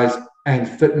exercise and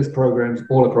fitness programs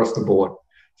all across the board.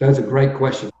 So that's a great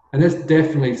question. And that's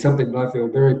definitely something that I feel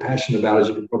very passionate about, as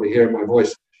you can probably hear in my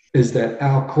voice, is that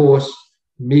our course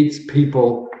meets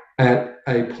people at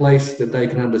a place that they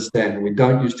can understand. We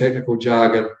don't use technical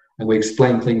jargon, and we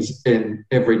explain things in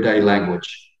everyday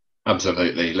language.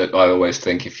 Absolutely. Look, I always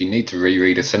think if you need to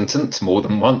reread a sentence more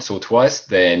than once or twice,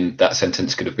 then that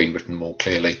sentence could have been written more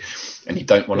clearly. And you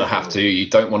don't want to have to, you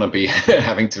don't want to be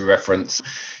having to reference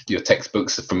your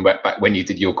textbooks from back when you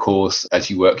did your course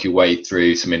as you work your way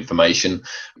through some information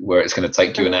where it's going to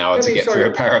take you an hour to get through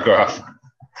a paragraph.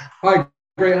 I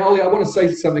agree. And Ollie, I want to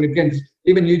say something again.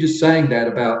 Even you just saying that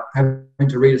about having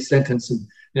to read a sentence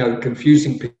and,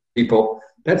 confusing people,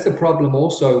 that's the problem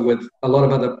also with a lot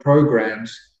of other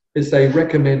programs, is they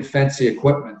recommend fancy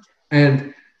equipment.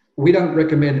 And we don't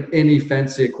recommend any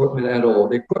fancy equipment at all.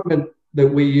 The equipment that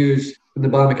we use in the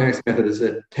biomechanics method is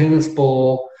a tennis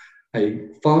ball, a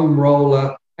foam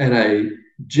roller, and a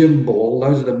gym ball.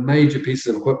 Those are the major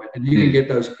pieces of equipment. And you can get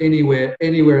those anywhere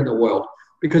in the world,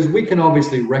 because we can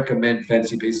obviously recommend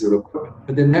fancy pieces of equipment,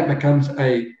 but then that becomes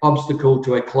an obstacle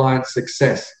to a client's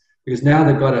success, because now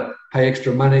they've got to pay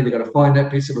extra money. They've got to find that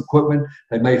piece of equipment.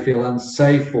 They may feel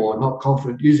unsafe or not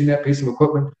confident using that piece of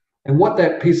equipment. And what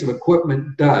that piece of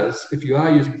equipment does, if you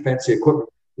are using fancy equipment,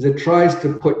 is it tries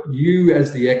to put you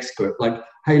as the expert. Like,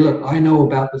 hey, look, I know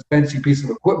about this fancy piece of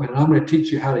equipment and I'm going to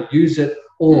teach you how to use it,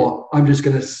 or I'm just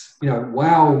going to,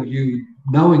 wow you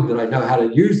knowing that I know how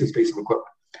to use this piece of equipment.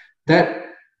 That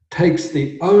takes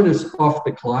the onus off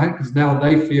the client, because now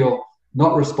they feel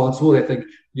not responsible. They think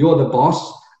you're the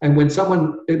boss. And when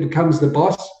someone becomes the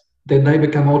boss, then they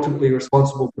become ultimately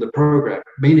responsible for the program.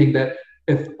 Meaning that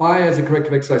if I, as a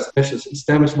corrective exercise specialist,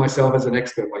 establish myself as an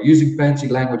expert by using fancy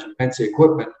language and fancy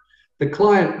equipment, the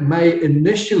client may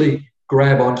initially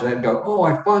grab onto that and go, oh,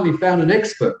 I finally found an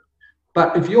expert.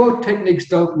 But if your techniques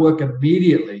don't work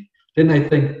immediately, then they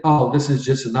think, oh, this is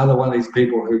just another one of these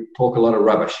people who talk a lot of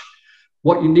rubbish.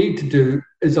 What you need to do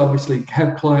is obviously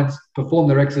have clients perform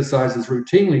their exercises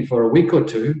routinely for a week or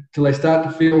two till they start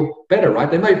to feel better,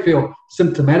 right? They may feel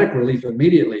symptomatic relief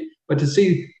immediately, but to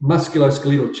see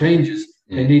musculoskeletal changes,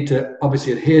 they need to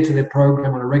obviously adhere to their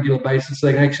program on a regular basis so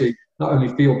they can actually not only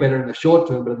feel better in the short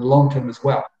term, but in the long term as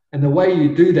well. And the way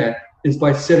you do that is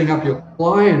by setting up your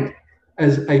client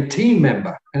as a team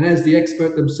member and as the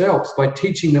expert themselves, by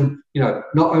teaching them,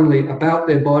 not only about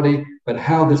their body, but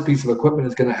how this piece of equipment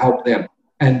is going to help them.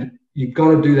 And you've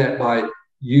got to do that by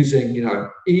using,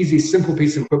 easy, simple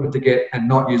piece of equipment to get and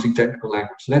not using technical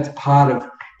language. So that's part of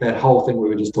that whole thing we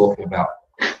were just talking about.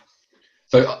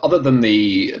 So other than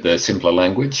the simpler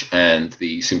language and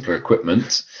the simpler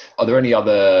equipment, are there any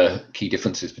other key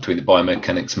differences between the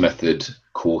biomechanics method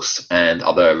course and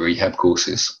other rehab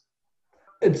courses?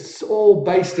 It's all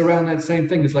based around that same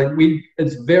thing.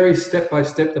 It's very step by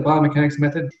step, the biomechanics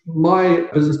method. My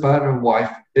business partner and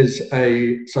wife is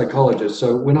a psychologist.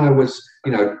 So when I was,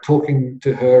 talking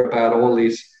to her about all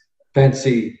these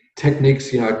fancy techniques,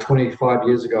 25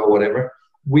 years ago or whatever,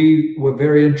 we were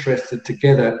very interested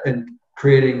together in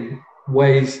creating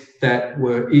ways that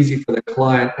were easy for the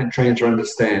client and trainer to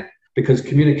understand, because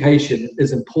communication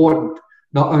is important,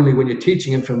 not only when you're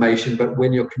teaching information, but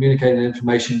when you're communicating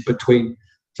information between.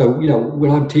 So,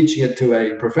 when I'm teaching it to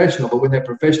a professional, but when that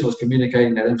professional is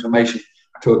communicating that information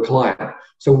to a client.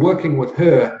 So working with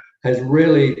her has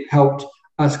really helped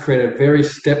us create a very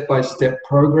step-by-step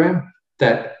program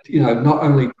that, not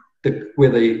only where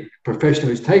the professional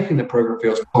who's taking the program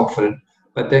feels confident,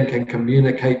 but then can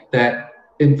communicate that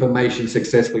information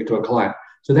successfully to a client.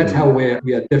 So that's how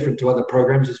we are different to other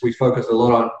programs, is we focus a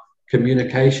lot on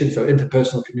communication, so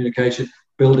interpersonal communication,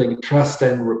 building trust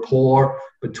and rapport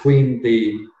between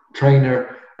the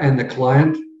trainer and the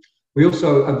client. We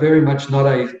also are very much not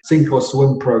a sink or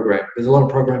swim program. There's a lot of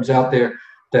programs out there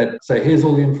that say, here's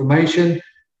all the information.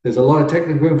 There's a lot of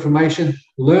technical information.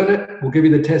 Learn it. We'll give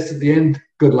you the test at the end.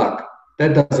 Good luck.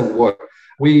 That doesn't work.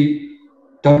 We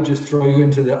don't just throw you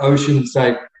into the ocean and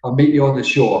say, I'll meet you on the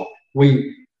shore.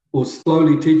 We will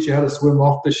slowly teach you how to swim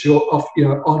off the shore,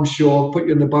 on shore, put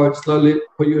you in the boat, slowly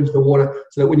put you into the water,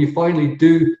 so that when you finally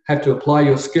do have to apply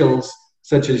your skills,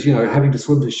 such as, having to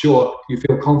swim to shore, you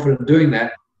feel confident doing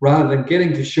that, rather than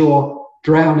getting to shore,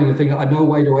 drowning and thinking, no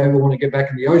way do I ever want to get back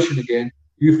in the ocean again.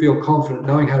 You feel confident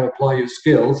knowing how to apply your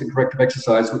skills in corrective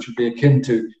exercise, which would be akin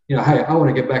to, hey, I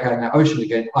want to get back out in the ocean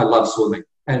again. I love swimming.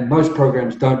 And most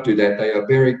programs don't do that. They are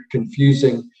very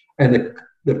confusing. And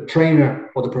the trainer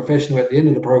or the professional at the end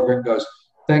of the program goes,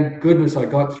 thank goodness I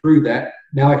got through that.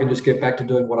 Now I can just get back to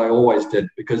doing what I always did,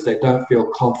 because they don't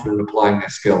feel confident applying their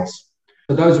skills.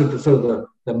 So those are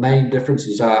the main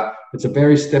differences. It's a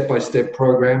very step-by-step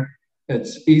program.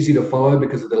 It's easy to follow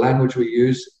because of the language we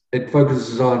use. It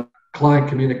focuses on client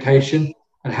communication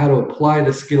and how to apply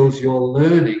the skills you're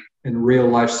learning in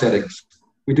real-life settings.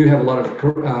 We do have a lot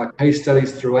of case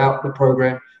studies throughout the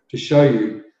program to show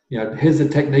you, here's the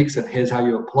techniques and here's how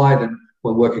you apply them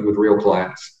when working with real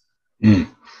clients.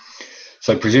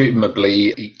 So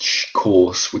presumably each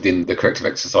course within the corrective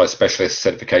exercise specialist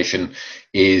certification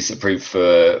is approved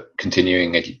for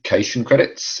continuing education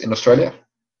credits in Australia?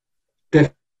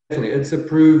 Definitely. It's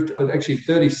approved with actually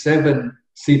 37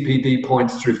 CPD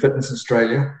points through Fitness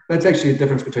Australia. That's actually a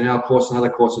difference between our course and other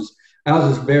courses.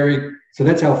 Ours is so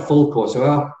that's our full course. So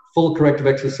our full corrective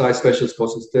exercise specialist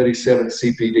course is 37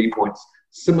 CPD points.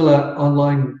 Similar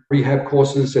online rehab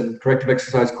courses and corrective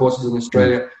exercise courses in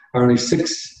Australia are only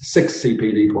six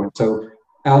CPD points. So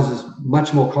ours is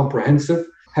much more comprehensive.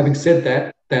 Having said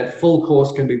that, that full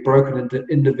course can be broken into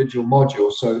individual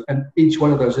modules. So, and each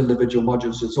one of those individual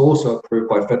modules is also approved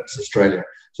by Fitness Australia.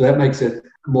 So that makes it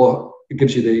it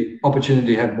gives you the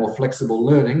opportunity to have more flexible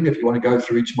learning if you want to go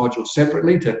through each module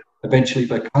separately to eventually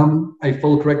become a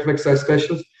full corrective exercise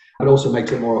specialist. It also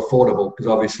makes it more affordable, because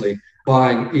obviously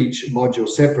buying each module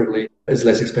separately is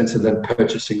less expensive than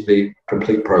purchasing the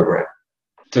complete program.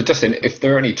 So Justin, if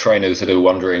there are any trainers that are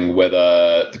wondering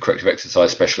whether the corrective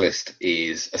exercise specialist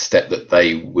is a step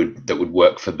that would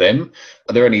work for them,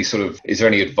 is there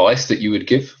any advice that you would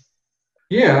give?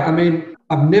 Yeah, I mean,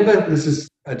 this is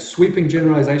a sweeping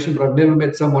generalization, but I've never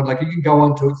met someone, you can go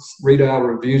on to read our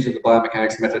reviews of the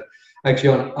biomechanics method. Actually,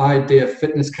 on Idea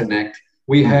Fitness Connect,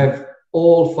 we have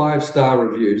all 5-star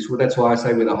reviews. Well, that's why I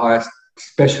say we're the highest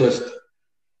specialist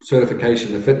certification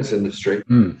in the fitness industry.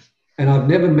 And I've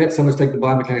never met someone who's taken the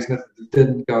biomechanics method that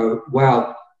didn't go,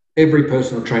 wow, every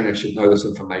personal trainer should know this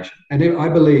information. And I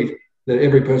believe that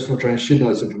every personal trainer should know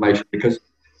this information, because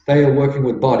they are working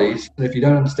with bodies. And if you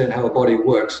don't understand how a body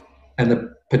works and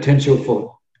the potential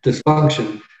for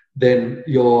dysfunction, then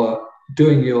you're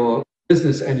doing your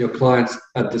business and your clients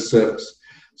a disservice.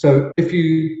 So if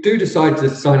you do decide to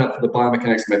sign up for the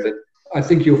biomechanics method, I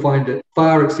think you'll find it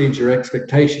far exceeds your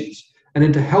expectations. And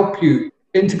then to help you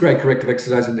integrate corrective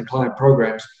exercise into client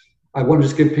programs, I want to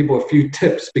just give people a few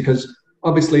tips, because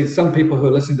obviously some people who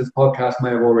are listening to this podcast may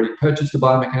have already purchased the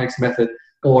biomechanics method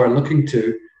or are looking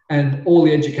to, and all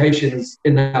the education is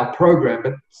in our program,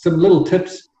 but some little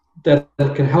tips that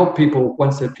can help people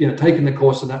once they've taken the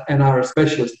course and are a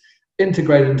specialist,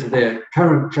 integrate into their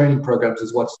current training programs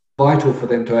is what's vital for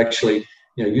them to actually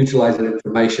utilize that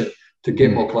information to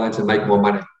get more clients and make more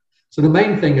money. So the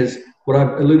main thing is what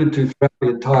I've alluded to throughout the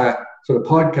entire sort of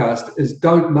podcast is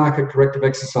don't market corrective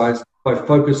exercise by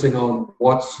focusing on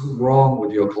what's wrong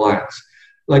with your clients.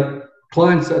 Like,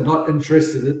 clients are not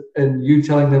interested in you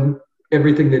telling them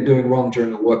everything they're doing wrong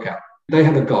during a workout. They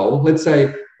have a goal. Let's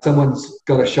say someone's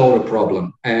got a shoulder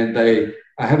problem and they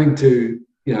are having to,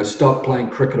 stop playing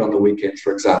cricket on the weekends,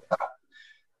 for example.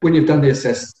 When you've done the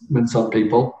assessments on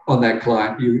people, on that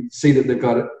client, you see that they've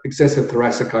got excessive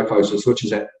thoracic kyphosis, which is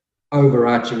that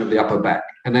overarching of the upper back.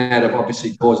 And that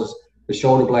obviously causes the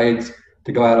shoulder blades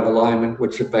to go out of alignment,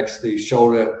 which affects the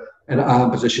shoulder and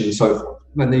arm position and so forth.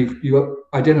 And you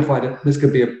identified that this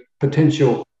could be a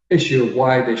potential issue of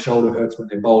why their shoulder hurts when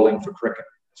they're bowling for cricket.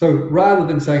 So rather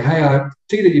than saying, hey, I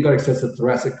see that you've got excessive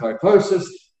thoracic kyphosis,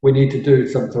 we need to do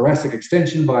some thoracic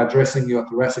extension by addressing your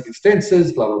thoracic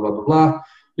extensors, blah, blah, blah, blah, blah.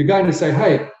 You're going to say,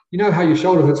 hey, you know how your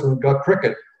shoulder hurts when you've got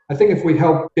cricket? I think if we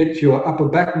help get your upper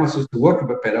back muscles to work a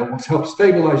bit better, we'll help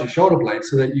stabilize your shoulder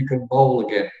blades so that you can bowl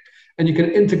again. And you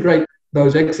can integrate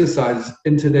those exercises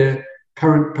into their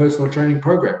current personal training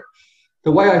program.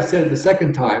 The way I said it the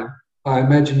second time, I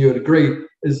imagine you would agree,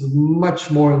 is much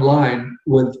more in line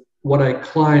with what a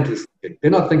client is thinking.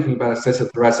 They're not thinking about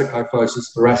excessive thoracic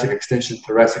kyphosis, thoracic extension,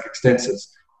 thoracic extensors,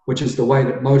 which is the way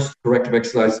that most corrective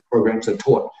exercise programs are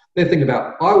taught. They're thinking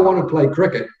about, I want to play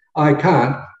cricket. I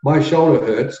can't. My shoulder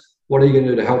hurts. What are you going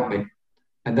to do to help me?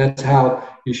 And that's how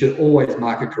you should always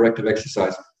market corrective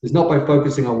exercise. It's not by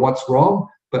focusing on what's wrong,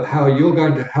 but how you're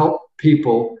going to help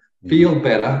people feel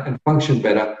better and function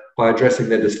better by addressing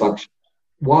their dysfunction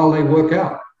while they work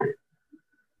out.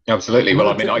 Absolutely. Well,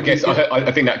 I mean, I guess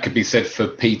I think that could be said for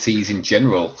PTs in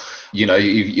general.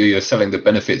 You're selling the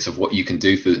benefits of what you can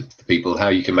do for people, how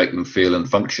you can make them feel and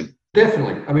function.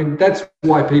 Definitely. I mean, that's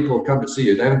why people have come to see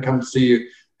you. They haven't come to see you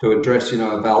to address, a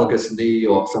valgus knee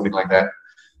or something like that.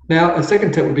 Now, a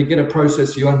second tip would be get a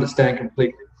process you understand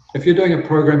completely. If you're doing a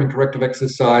program in corrective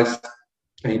exercise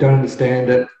and you don't understand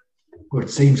it, or it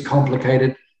seems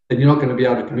complicated, then you're not going to be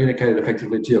able to communicate it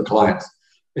effectively to your clients.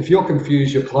 If you're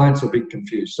confused, your clients will be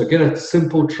confused. So get a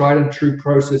simple, tried and true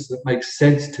process that makes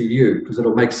sense to you, because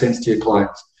it'll make sense to your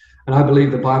clients. And I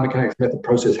believe the biomechanics method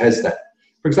process has that.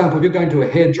 For example, if you're going to a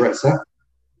hairdresser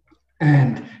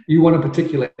and you want a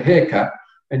particular haircut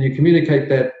and you communicate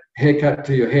that haircut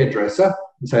to your hairdresser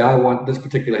and say, I want this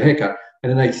particular haircut.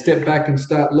 And then they step back and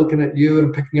start looking at you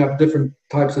and picking up different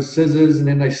types of scissors. And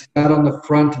then they start on the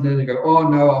front and then they go, oh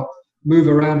no, I'll move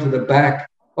around to the back.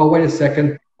 Oh, wait a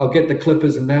second. I'll get the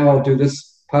clippers and now I'll do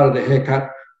this part of the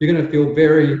haircut. You're going to feel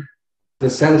very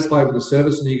dissatisfied with the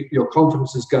service and your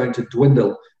confidence is going to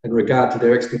dwindle in regard to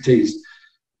their expertise.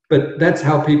 But that's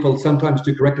how people sometimes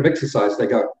do corrective exercise. They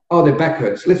go, oh, their back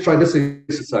hurts. Let's try this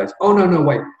exercise. Oh, no,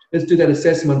 wait. Let's do that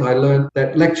assessment I learned,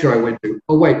 that lecture I went to.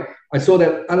 Oh, wait, I saw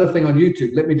that other thing on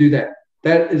YouTube. Let me do that.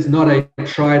 That is not a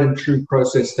tried and true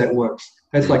process that works.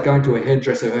 That's like going to a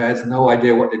hairdresser who has no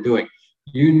idea what they're doing.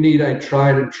 You need a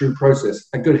tried and true process.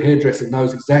 A good hairdresser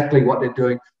knows exactly what they're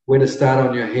doing, where to start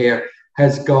on your hair,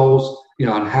 has goals,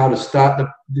 on how to start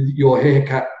your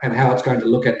haircut and how it's going to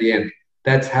look at the end.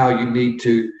 That's how you need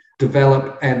to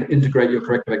develop and integrate your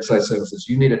corrective exercise services.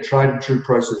 You need a tried and true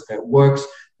process that works,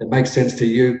 that makes sense to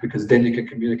you, because then you can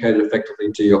communicate it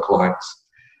effectively to your clients.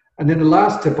 And then the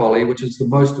last tip, Ollie, which is the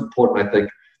most important, I think,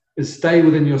 is stay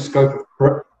within your scope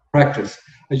of practice.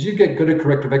 As you get good at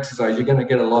corrective exercise, you're going to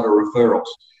get a lot of referrals.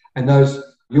 And those,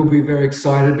 you'll be very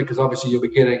excited because obviously you'll be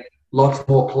getting lots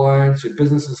more clients, your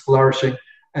business is flourishing.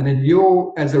 And then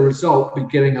you'll, as a result, be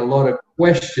getting a lot of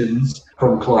questions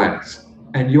from clients.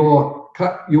 And you'll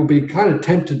be kind of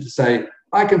tempted to say,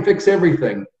 I can fix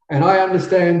everything. And I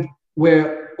understand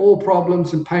where all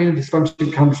problems and pain and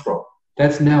dysfunction comes from.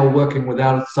 That's now working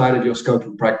outside of your scope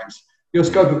of practice. Your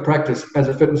scope of practice as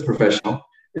a fitness professional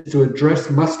is to address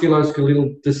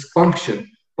musculoskeletal dysfunction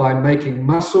by making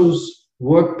muscles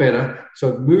work better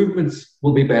so movements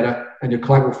will be better and your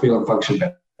client will feel and function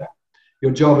better.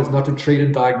 Your job is not to treat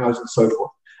and diagnose and so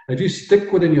forth. And if you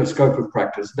stick within your scope of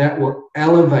practice, that will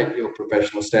elevate your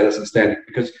professional status and standing,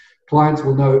 because clients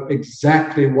will know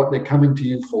exactly what they're coming to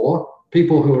you for.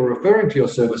 People who are referring to your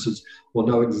services will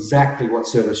know exactly what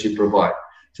service you provide.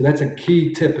 So that's a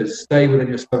key tip, is stay within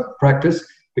your scope of practice,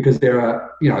 because there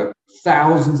are,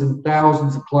 thousands and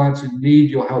thousands of clients who need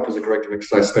your help as a corrective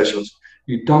exercise specialist.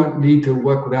 You don't need to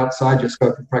work outside your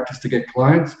scope of practice to get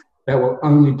clients. That will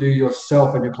only do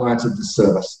yourself and your clients a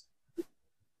disservice.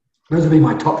 Those would be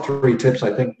my top 3 tips,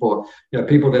 I think, for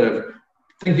people that are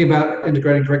thinking about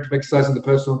integrating corrective exercise into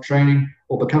personal training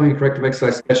or becoming a corrective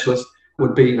exercise specialist.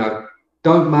 Would be,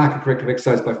 don't market corrective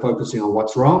exercise by focusing on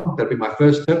what's wrong. That'd be my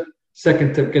first tip.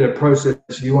 Second tip, get a process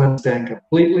you understand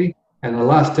completely. And the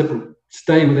last tip,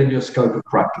 stay within your scope of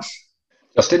practice.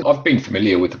 Justin, I've been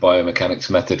familiar with the biomechanics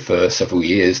method for several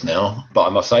years now, but I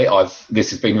must say this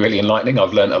has been really enlightening.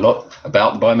 I've learned a lot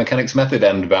about the biomechanics method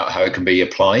and about how it can be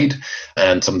applied,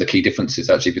 and some of the key differences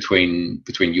actually between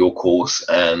your course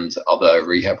and other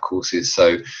rehab courses.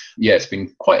 So yeah, it's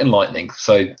been quite enlightening.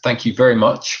 So thank you very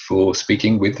much for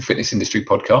speaking with the Fitness Industry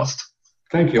Podcast.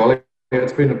 Thank you, Ollie.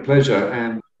 It's been a pleasure.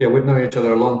 And yeah, we've known each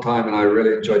other a long time, and I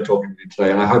really enjoyed talking to you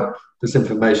today. And I hope this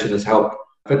information has helped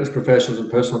fitness professionals and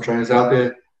personal trainers out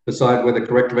there decide whether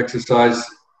corrective exercise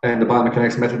and the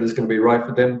biomechanics method is going to be right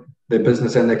for them, their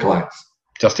business, and their clients.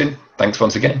 Justin, thanks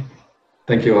once again.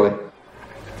 Thank you, Ollie.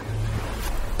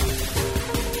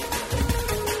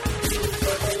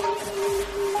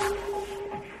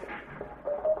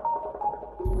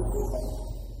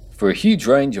 For a huge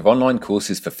range of online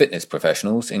courses for fitness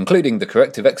professionals, including the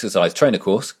Corrective Exercise Trainer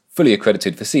course, fully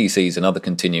accredited for CECs and other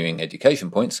continuing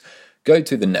education points, go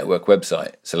to the network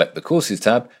website, select the Courses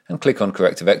tab, and click on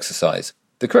Corrective Exercise.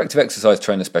 The Corrective Exercise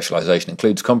Trainer specialisation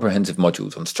includes comprehensive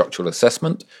modules on structural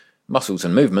assessment, muscles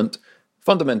and movement,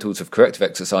 fundamentals of corrective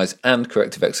exercise, and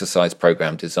corrective exercise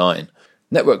program design.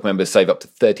 Network members save up to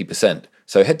 30%,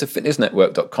 so head to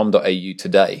fitnessnetwork.com.au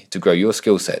today to grow your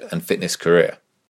skill set and fitness career.